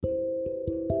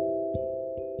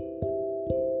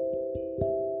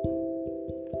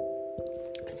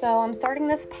So I'm starting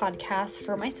this podcast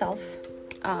for myself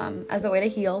as a way to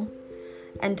heal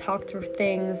and talk through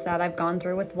things that I've gone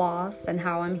through with loss and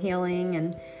how I'm healing,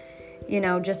 and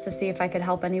just to see if I could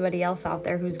help anybody else out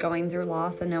there who's going through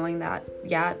loss and knowing that,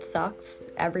 yeah, it sucks.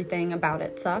 Everything about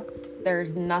it sucks.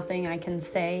 There's nothing I can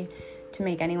say to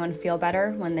make anyone feel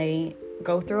better when they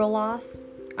go through a loss.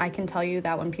 I can tell you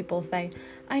that when people say,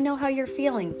 I know how you're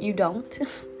feeling, you don't.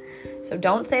 So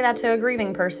don't say that to a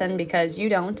grieving person, because you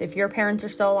don't. If your parents are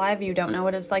still alive, you don't know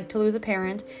what it's like to lose a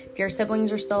parent. If your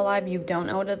siblings are still alive, you don't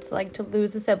know what it's like to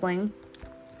lose a sibling.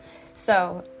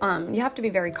 So you have to be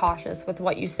very cautious with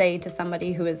what you say to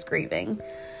somebody who is grieving.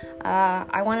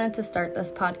 I wanted to start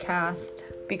this podcast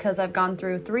because I've gone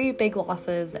through 3 big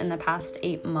losses in the past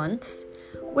 8 months,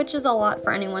 which is a lot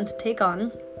for anyone to take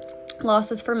on.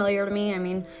 Loss is familiar to me. I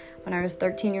mean, when I was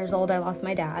 13 years old, I lost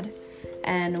my dad.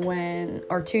 And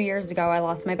 2 years ago, I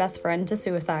lost my best friend to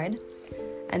suicide.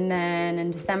 And then in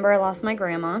December, I lost my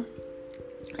grandma.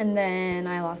 And then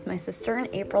I lost my sister in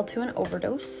April to an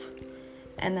overdose.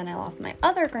 And then I lost my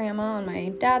other grandma on my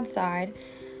dad's side.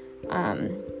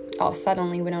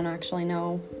 Suddenly, we don't actually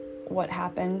know what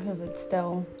happened because it's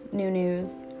still new news.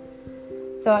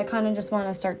 So I kind of just want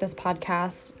to start this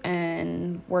podcast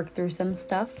and work through some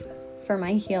stuff for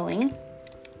my healing,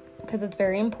 because it's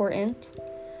very important.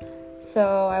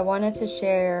 So I wanted to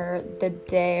share the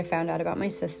day I found out about my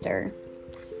sister.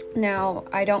 Now,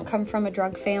 I don't come from a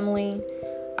drug family.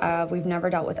 We've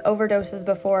never dealt with overdoses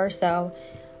before, so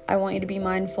I want you to be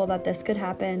mindful that this could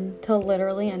happen to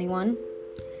literally anyone.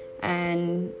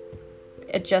 And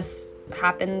it just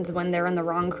happens when they're in the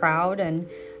wrong crowd and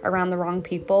around the wrong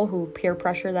people who peer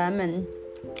pressure them and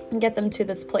get them to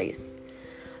this place.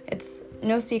 It's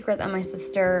no secret that my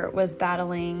sister was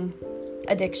battling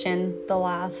addiction the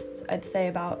last, I'd say,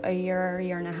 about a year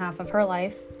and a half of her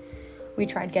life. We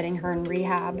tried getting her in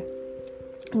rehab.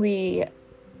 We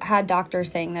had doctors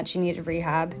saying that she needed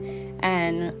rehab,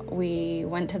 and we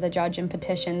went to the judge and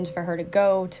petitioned for her to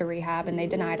go to rehab, and they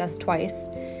denied us twice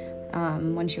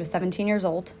when she was 17 years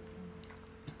old.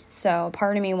 So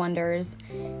part of me wonders,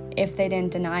 if they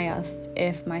didn't deny us,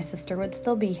 if my sister would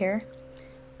still be here,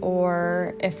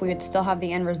 or if we would still have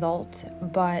the end result.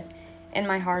 But in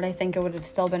my heart, I think it would have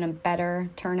still been a better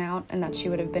turnout, and that she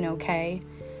would have been okay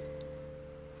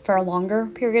for a longer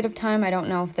period of time. I don't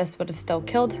know if this would have still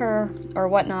killed her or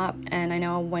whatnot. And I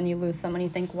know when you lose someone, you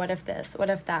think, what if this, what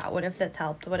if that, what if this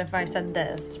helped, what if I said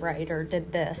this, right, or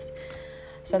did this?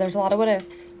 So there's a lot of what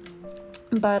ifs.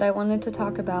 But I wanted to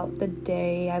talk about the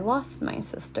day I lost my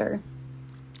sister.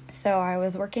 So I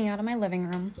was working out in my living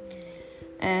room,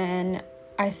 and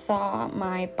I saw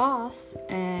my boss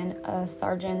and a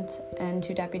sergeant and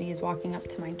 2 deputies walking up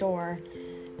to my door,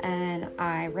 and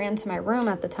I ran to my room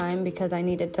at the time because I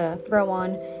needed to throw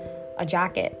on a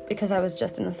jacket because I was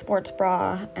just in a sports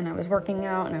bra and I was working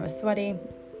out and I was sweaty.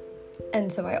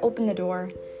 And so I opened the door,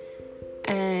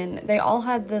 and they all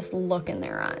had this look in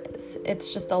their eyes.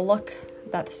 It's just a look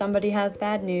that somebody has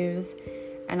bad news.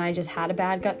 And I just had a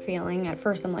bad gut feeling. At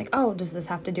first, I'm like, oh, does this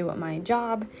have to do with my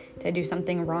job? Did I do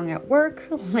something wrong at work?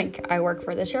 Like, I work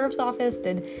for the sheriff's office.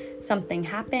 Did something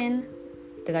happen?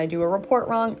 Did I do a report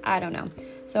wrong? I don't know.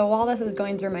 So while this is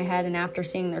going through my head, and after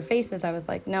seeing their faces, I was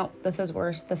like, no, this is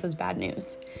worse. This is bad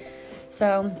news.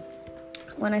 So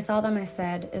when I saw them, I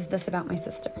said, is this about my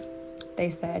sister? They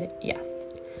said, yes.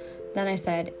 Then I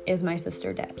said, is my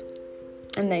sister dead?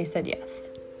 And they said, yes.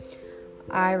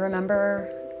 I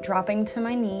remember dropping to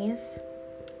my knees,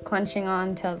 clenching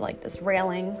onto like this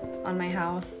railing on my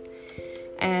house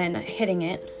and hitting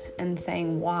it and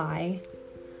saying, why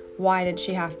did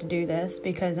she have to do this?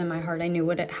 Because in my heart, I knew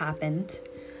what had happened.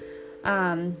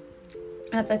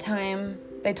 At the time,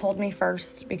 they told me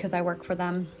first because I work for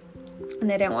them, and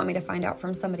they didn't want me to find out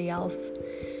from somebody else.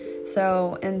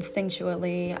 So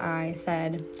instinctually, I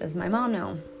said, does my mom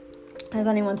know? Has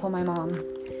anyone told my mom?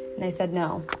 And they said,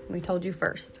 no, we told you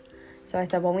first. So I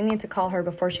said, well, we need to call her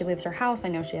before she leaves her house. I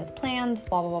know she has plans,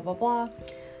 blah, blah, blah, blah, blah.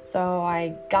 So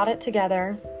I got it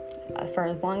together for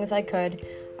as long as I could.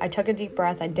 I took a deep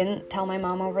breath. I didn't tell my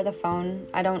mom over the phone.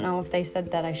 I don't know if they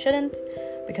said that I shouldn't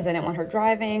because I didn't want her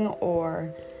driving,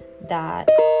 or that,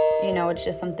 it's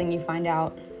just something you find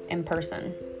out in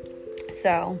person.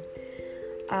 So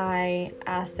I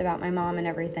asked about my mom and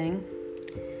everything.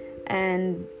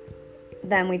 And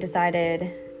then we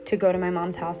decided to go to my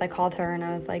mom's house. I called her and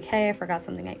I was like, hey, I forgot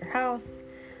something at your house.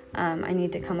 I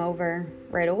need to come over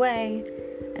right away.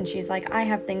 And she's like, I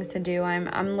have things to do.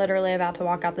 I'm literally about to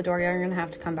walk out the door. You're going to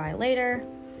have to come by later.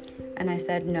 And I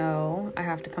said, no, I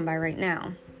have to come by right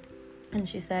now. And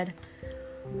she said,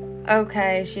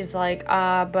 okay. She's like,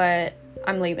 but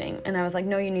I'm leaving. And I was like,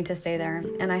 no, you need to stay there.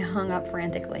 And I hung up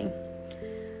frantically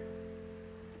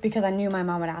because I knew my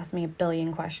mom would ask me a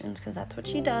billion questions, because that's what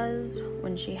she does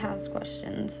when she has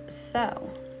questions. So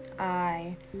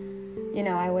I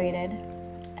waited,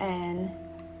 and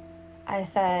I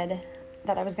said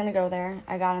that I was going to go there.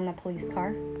 I got in the police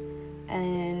car,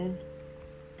 and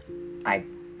I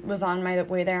was on my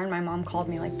way there, and my mom called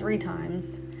me like 3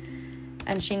 times,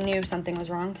 and she knew something was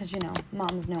wrong, because,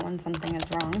 moms know when something is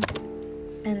wrong.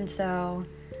 And so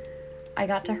I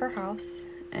got to her house,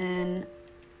 and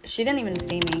she didn't even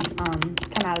see me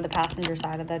come out of the passenger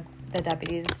side of the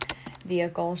deputy's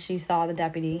vehicle. She saw the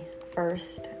deputy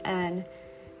first, and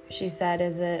she said,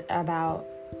 "Is it about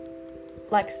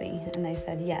Lexi?" And they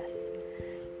said, "Yes."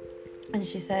 And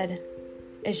she said,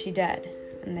 "Is she dead?"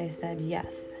 And they said,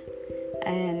 "Yes."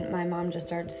 And my mom just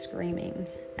started screaming.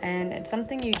 And it's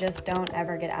something you just don't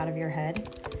ever get out of your head.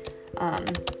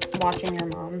 Watching your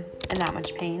mom in that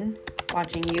much pain,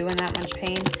 watching you in that much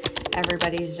pain,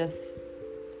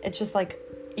 it's just like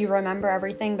you remember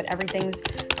everything, but everything's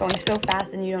going so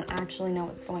fast and you don't actually know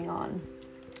what's going on.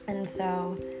 And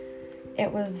so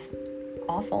it was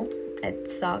awful. It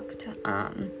sucked.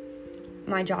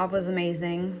 My job was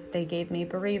amazing. They gave me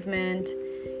bereavement.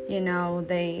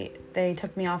 They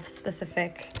took me off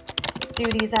specific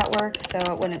duties at work so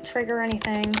it wouldn't trigger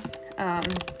anything.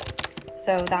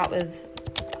 So that was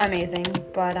amazing.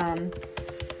 But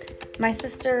my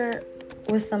sister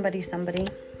was somebody.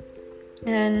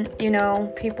 And,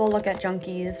 people look at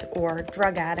junkies or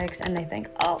drug addicts and they think,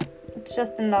 oh, it's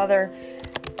just another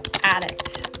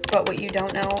addict. But what you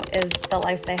don't know is the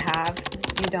life they have.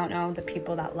 You don't know the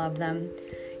people that love them.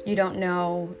 You don't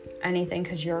know anything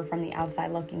because you're from the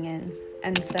outside looking in.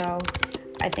 And so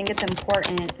I think it's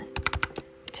important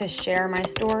to share my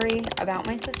story about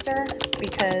my sister,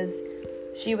 because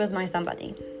she was my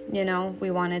somebody.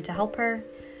 We wanted to help her.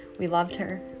 We loved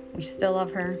her. We still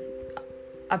love her.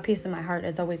 A piece of my heart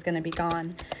is always going to be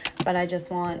gone. But I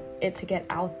just want it to get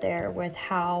out there with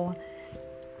how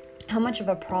much of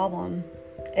a problem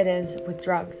it is with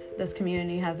drugs. This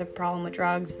community has a problem with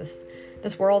drugs.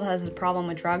 This world has a problem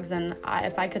with drugs. And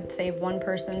if I could save one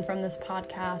person from this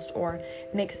podcast, or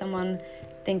make someone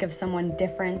think of someone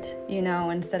different,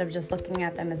 instead of just looking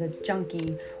at them as a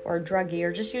junkie or a druggie,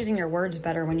 or just using your words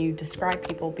better when you describe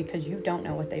people, because you don't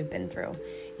know what they've been through.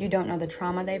 You don't know the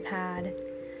trauma they've had.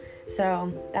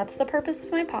 So that's the purpose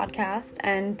of my podcast,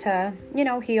 and to,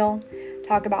 heal,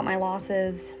 talk about my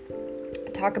losses,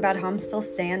 talk about how I'm still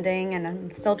standing, and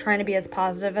I'm still trying to be as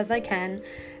positive as I can,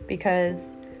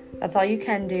 because that's all you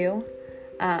can do.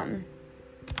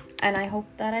 And I hope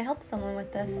that I help someone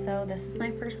with this. So this is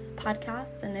my first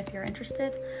podcast, and if you're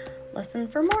interested, listen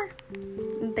for more.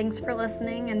 And thanks for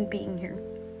listening and being here.